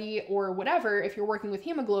study or whatever if you're working with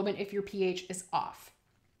hemoglobin if your pH is off.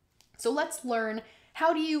 So let's learn,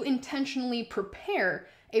 how do you intentionally prepare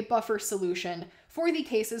a buffer solution for the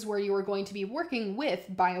cases where you are going to be working with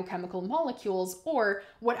biochemical molecules or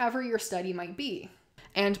whatever your study might be.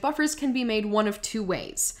 And buffers can be made one of two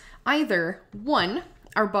ways. Either, one,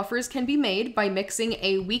 our buffers can be made by mixing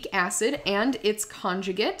a weak acid and its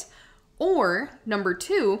conjugate, or number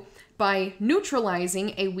two, by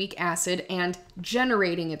neutralizing a weak acid and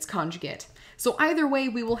generating its conjugate. So either way,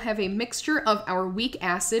 we will have a mixture of our weak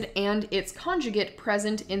acid and its conjugate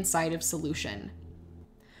present inside of solution.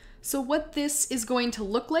 So what this is going to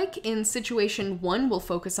look like in situation 1, we'll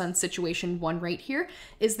focus on situation 1 right here,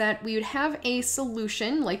 is that we would have a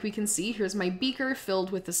solution, like we can see, here's my beaker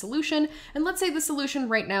filled with the solution, and let's say the solution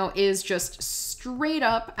right now is just straight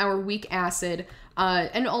up our weak acid,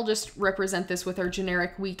 and I'll just represent this with our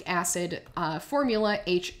generic weak acid formula,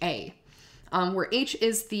 HA, where H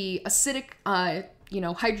is the acidic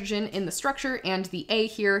hydrogen in the structure, and the A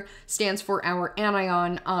here stands for our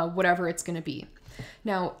anion, whatever it's going to be.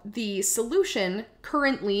 Now, the solution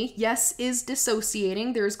currently, yes, is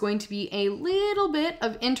dissociating. There's going to be a little bit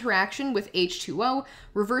of interaction with H2O,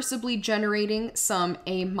 reversibly generating some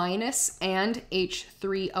A- and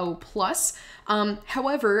H3O+.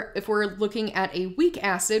 However, if we're looking at a weak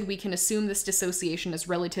acid, we can assume this dissociation is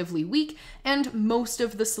relatively weak, and most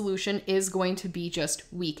of the solution is going to be just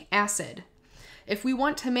weak acid. If we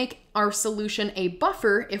want to make our solution a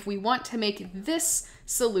buffer, if we want to make this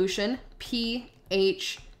solution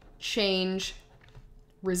pH change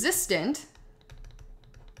resistant,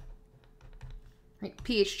 right,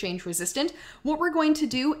 pH change resistant, what we're going to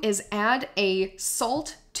do is add a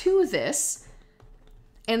salt to this,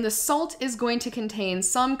 and the salt is going to contain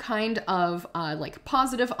some kind of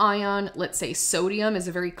positive ion. Let's say sodium is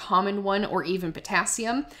a very common one, or even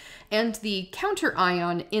potassium, and the counter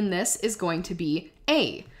ion in this is going to be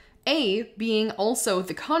A. A being also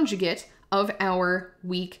the conjugate of our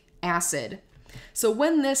weak acid. So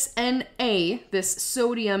when this Na, this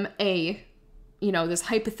sodium A, this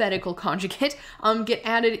hypothetical conjugate, get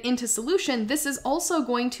added into solution, this is also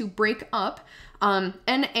going to break up. Na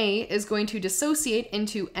is going to dissociate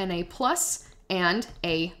into Na plus and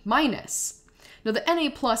A minus. Now the Na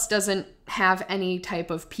plus doesn't have any type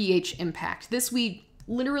of pH impact. This we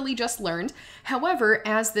literally just learned. However,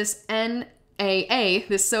 as this NaA,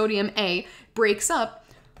 this sodium A, breaks up,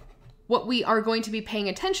 what we are going to be paying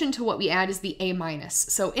attention to, what we add, is the A minus.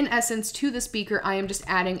 So in essence, to this beaker, I am just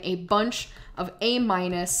adding a bunch of A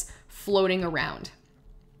minus floating around.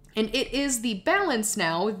 And it is the balance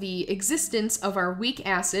now, the existence of our weak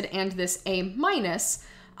acid and this A minus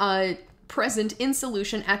present in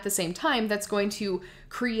solution at the same time, that's going to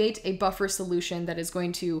create a buffer solution that is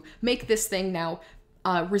going to make this thing now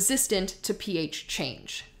resistant to pH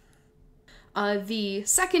change. The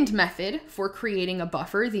second method for creating a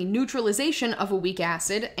buffer, the neutralization of a weak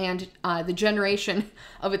acid and the generation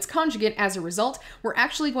of its conjugate as a result, we're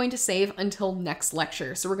actually going to save until next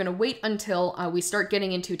lecture. So we're going to wait until we start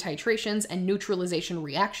getting into titrations and neutralization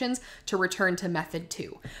reactions to return to method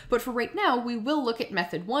 2. But for right now, we will look at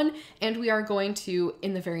method 1, and we are going to,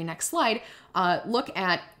 in the very next slide, look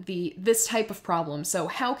at this type of problem. So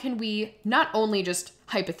how can we not only just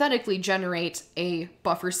hypothetically generate a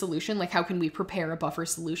buffer solution, like how can we prepare a buffer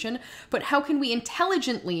solution, but how can we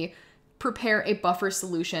intelligently prepare a buffer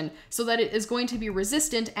solution so that it is going to be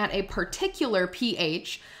resistant at a particular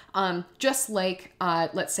pH, just like,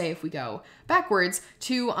 let's say if we go backwards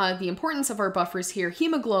to the importance of our buffers here,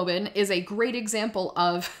 hemoglobin is a great example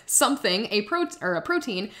of something, a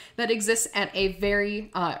protein that exists at a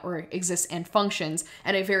very, or exists and functions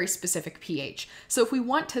at a very specific pH. So if we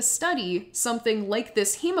want to study something like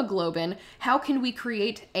this hemoglobin, how can we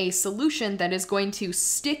create a solution that is going to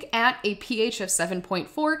stick at a pH of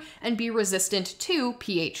 7.4 and be resistant to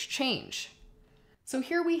pH change? So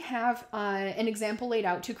here we have an example laid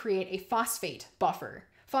out to create a phosphate buffer.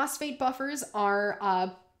 Phosphate buffers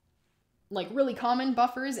are like really common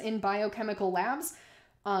buffers in biochemical labs.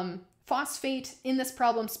 Phosphate in this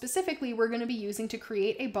problem specifically, we're going to be using to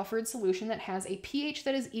create a buffered solution that has a pH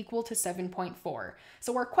that is equal to 7.4.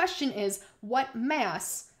 So our question is, what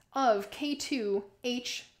mass of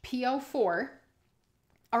K2HPO4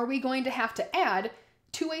 are we going to have to add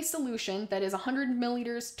to a solution that is 100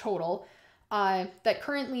 milliliters total, that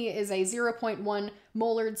currently is a 0.1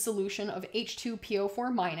 molar solution of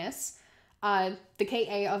H2PO4 minus. The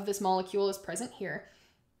Ka of this molecule is present here,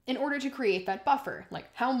 in order to create that buffer. Like,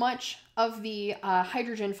 how much of the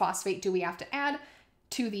hydrogen phosphate do we have to add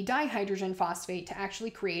to the dihydrogen phosphate to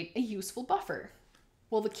actually create a useful buffer?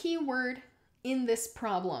 Well, the key word in this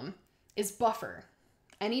problem is buffer.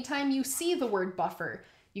 Anytime you see the word buffer,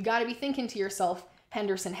 you got to be thinking to yourself,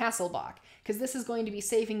 Henderson-Hasselbalch, because this is going to be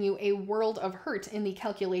saving you a world of hurt in the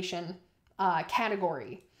calculation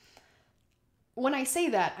category. When I say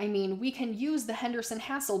that, I mean we can use the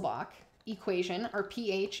Henderson-Hasselbalch equation, our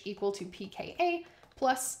pH equal to pKa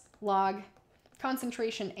plus log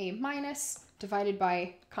concentration A minus divided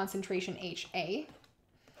by concentration HA,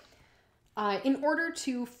 in order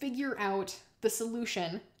to figure out the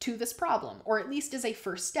solution to this problem, or at least as a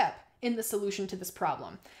first step in the solution to this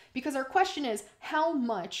problem. Because our question is, how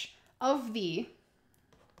much of the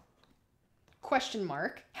question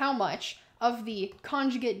mark, how much of the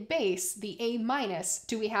conjugate base, the A minus,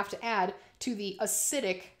 do we have to add to the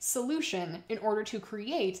acidic solution in order to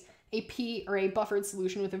create a P or a buffered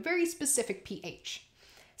solution with a very specific pH?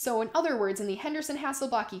 So in other words, in the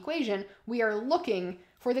Henderson-Hasselbalch equation, we are looking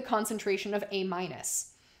for the concentration of A minus.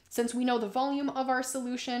 Since we know the volume of our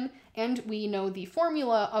solution and we know the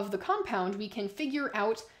formula of the compound, we can figure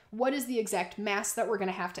out what is the exact mass that we're going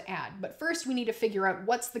to have to add. But first we need to figure out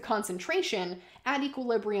what's the concentration at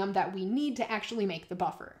equilibrium that we need to actually make the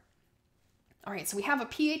buffer. All right, so we have a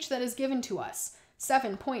pH that is given to us,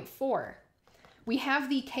 7.4. We have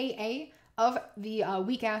the Ka of the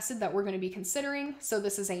weak acid that we're going to be considering. So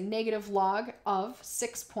this is a negative log of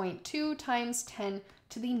 6.2 times 10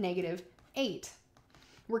 to the negative 8.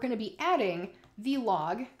 We're going to be adding the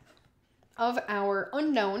log of our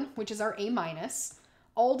unknown, which is our A minus,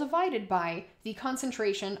 all divided by the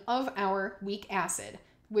concentration of our weak acid,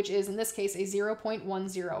 which is in this case a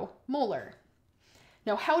 0.10 molar.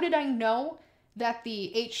 Now, how did I know that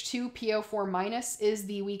the H2PO4 minus is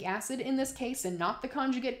the weak acid in this case and not the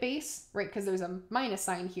conjugate base, right? Because there's a minus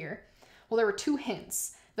sign here. Well, there were two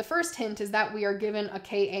hints. The first hint is that we are given a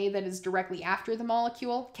Ka that is directly after the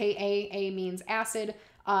molecule. A means acid.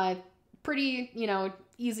 Pretty,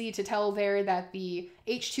 easy to tell there that the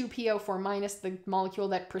H2PO4 minus, the molecule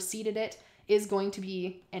that preceded it, is going to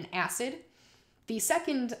be an acid. The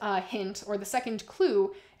second hint, or the second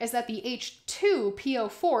clue, is that the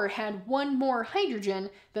H2PO4 had one more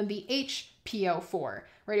hydrogen than the HPO4,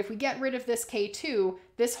 right? If we get rid of this K2,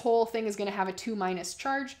 this whole thing is going to have a 2-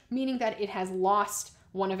 charge, meaning that it has lost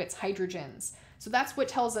one of its hydrogens. So that's what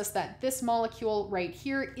tells us that this molecule right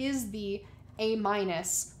here is the A-,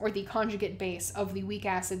 or the conjugate base of the weak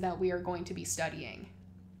acid that we are going to be studying.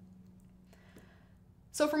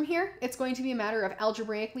 So from here, it's going to be a matter of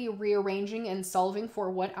algebraically rearranging and solving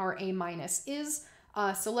for what our A- is.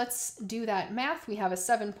 So let's do that math. We have a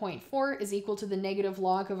 7.4 is equal to the negative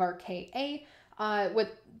log of our Ka.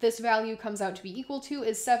 What this value comes out to be equal to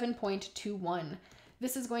is 7.21.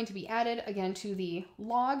 This is going to be added again to the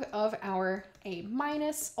log of our A-,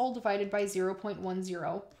 all divided by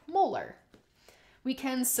 0.10 molar. We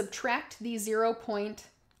can subtract the 0.10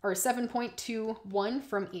 or 7.21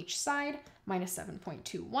 from each side, minus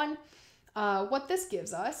 7.21. What this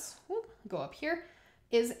gives us, go up here,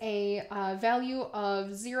 is a value of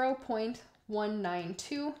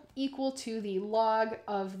 0.192 equal to the log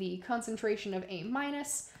of the concentration of A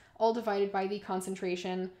minus, all divided by the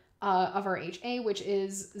concentration of our HA, which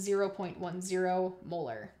is 0.10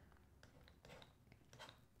 molar.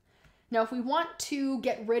 Now, if we want to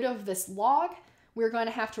get rid of this log, we're going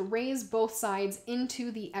to have to raise both sides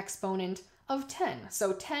into the exponent of 10.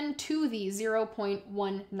 So 10 to the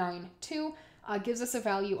 0.192 gives us a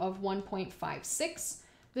value of 1.56.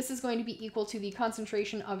 This is going to be equal to the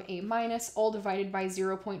concentration of A minus, all divided by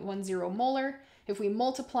 0.10 molar. If we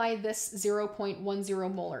multiply this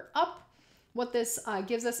 0.10 molar up, what this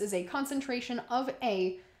gives us is a concentration of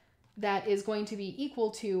A that is going to be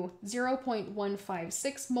equal to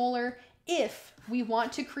 0.156 molar if we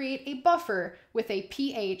want to create a buffer with a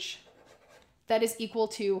pH that is equal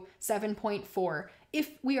to 7.4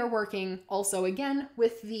 if we are working also again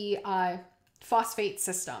with the phosphate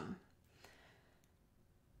system.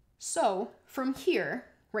 So from here,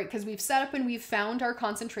 right, because we've set up and we've found our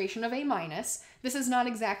concentration of A minus, this is not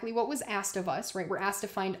exactly what was asked of us, right? We're asked to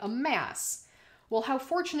find a mass. Well, how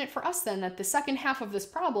fortunate for us then that the second half of this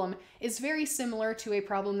problem is very similar to a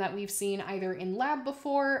problem that we've seen either in lab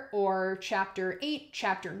before or chapter 8,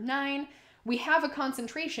 chapter 9. We have a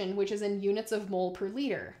concentration which is in units of mole per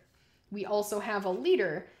liter. We also have a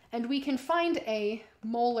liter, and we can find a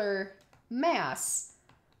molar mass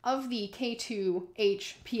of the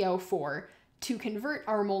K2HPO4 to convert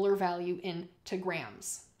our molar value into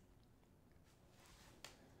grams.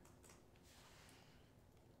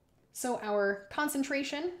 So our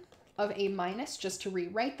concentration of A minus, just to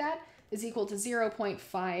rewrite that, is equal to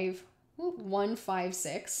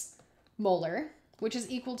 0.156 molar, which is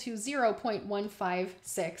equal to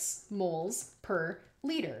 0.156 moles per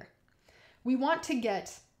liter. We want to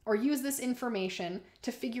get or use this information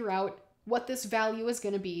to figure out what this value is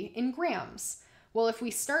going to be in grams. Well, if we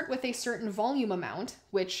start with a certain volume amount,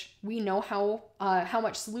 which we know how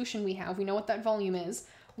much solution we have, we know what that volume is,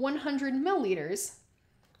 100 milliliters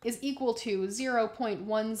is equal to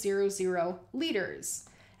 0.100 liters.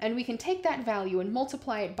 And we can take that value and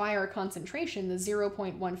multiply it by our concentration, the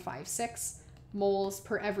 0.156 moles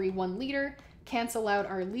per every 1 liter, cancel out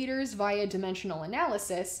our liters via dimensional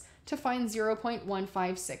analysis to find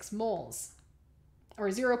 0.156 moles, or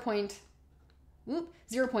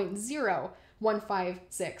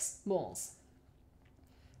 0.0156 moles.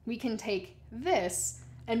 We can take this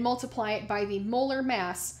and multiply it by the molar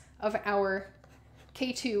mass of our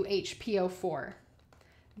K2HPO4.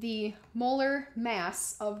 The molar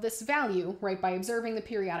mass of this value, right, by observing the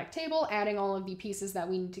periodic table, adding all of the pieces that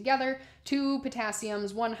we need together, 2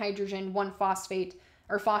 potassiums, 1 hydrogen, 1 phosphate,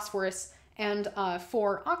 or phosphorus, and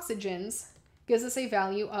 4 oxygens, gives us a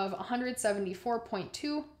value of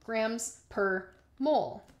 174.2 grams per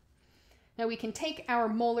mole. Now we can take our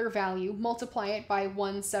molar value, multiply it by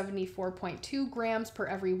 174.2 grams per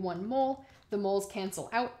every 1 mole. The moles cancel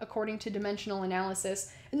out according to dimensional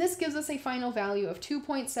analysis, and this gives us a final value of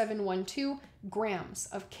 2.712 grams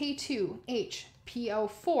of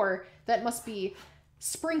K2HPO4 that must be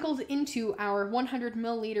sprinkled into our 100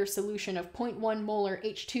 milliliter solution of 0.1 molar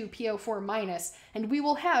H2PO4 minus, and we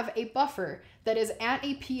will have a buffer that is at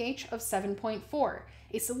a pH of 7.4,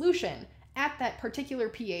 a solution at that particular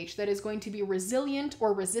pH that is going to be resilient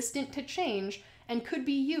or resistant to change and could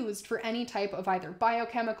be used for any type of either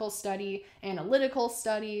biochemical study, analytical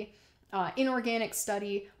study, inorganic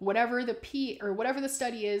study, whatever the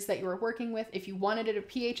study is that you are working with. If you wanted it at a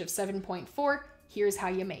pH of 7.4, here's how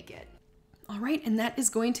you make it. All right, and that is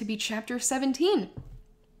going to be chapter 17.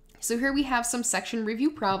 So here we have some section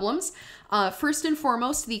review problems. First and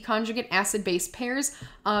foremost, the conjugate acid-base pairs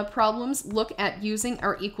problems look at using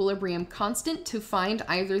our equilibrium constant to find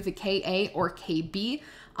either the Ka or Kb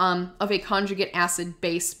of a conjugate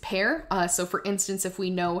acid-base pair. So for instance, if we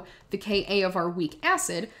know the Ka of our weak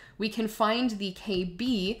acid, we can find the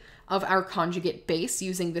Kb of our conjugate base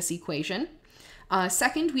using this equation.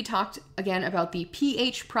 Second, we talked again about the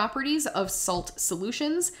pH properties of salt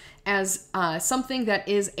solutions as something that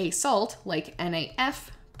is a salt, like NaF,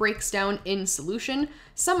 breaks down in solution.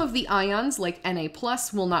 Some of the ions, like Na+,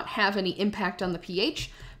 will not have any impact on the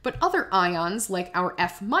pH, but other ions, like our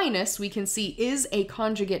F-, we can see is a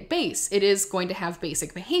conjugate base. It is going to have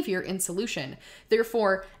basic behavior in solution.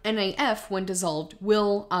 Therefore, NaF, when dissolved,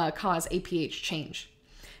 will cause a pH change.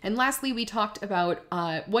 And lastly, we talked about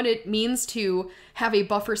what it means to have a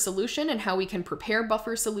buffer solution and how we can prepare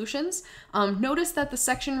buffer solutions. Notice that the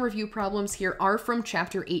section review problems here are from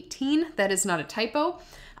chapter 18. That is not a typo.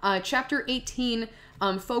 Chapter 18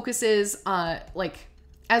 focuses,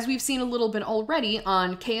 as we've seen a little bit already,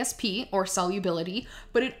 on KSP, or solubility,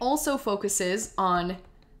 but it also focuses on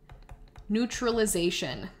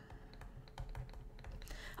neutralization.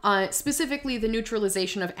 Specifically the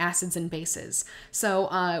neutralization of acids and bases.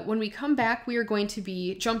 So when we come back, we are going to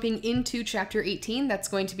be jumping into chapter 18. That's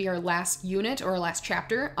going to be our last unit, or our last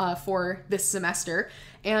chapter for this semester.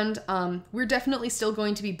 And we're definitely still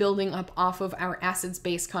going to be building up off of our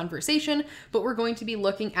acids-base conversation, but we're going to be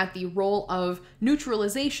looking at the role of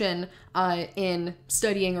neutralization in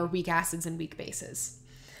studying our weak acids and weak bases.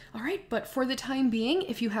 All right, but for the time being,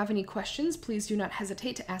 if you have any questions, please do not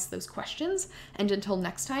hesitate to ask those questions. And until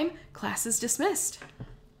next time, class is dismissed.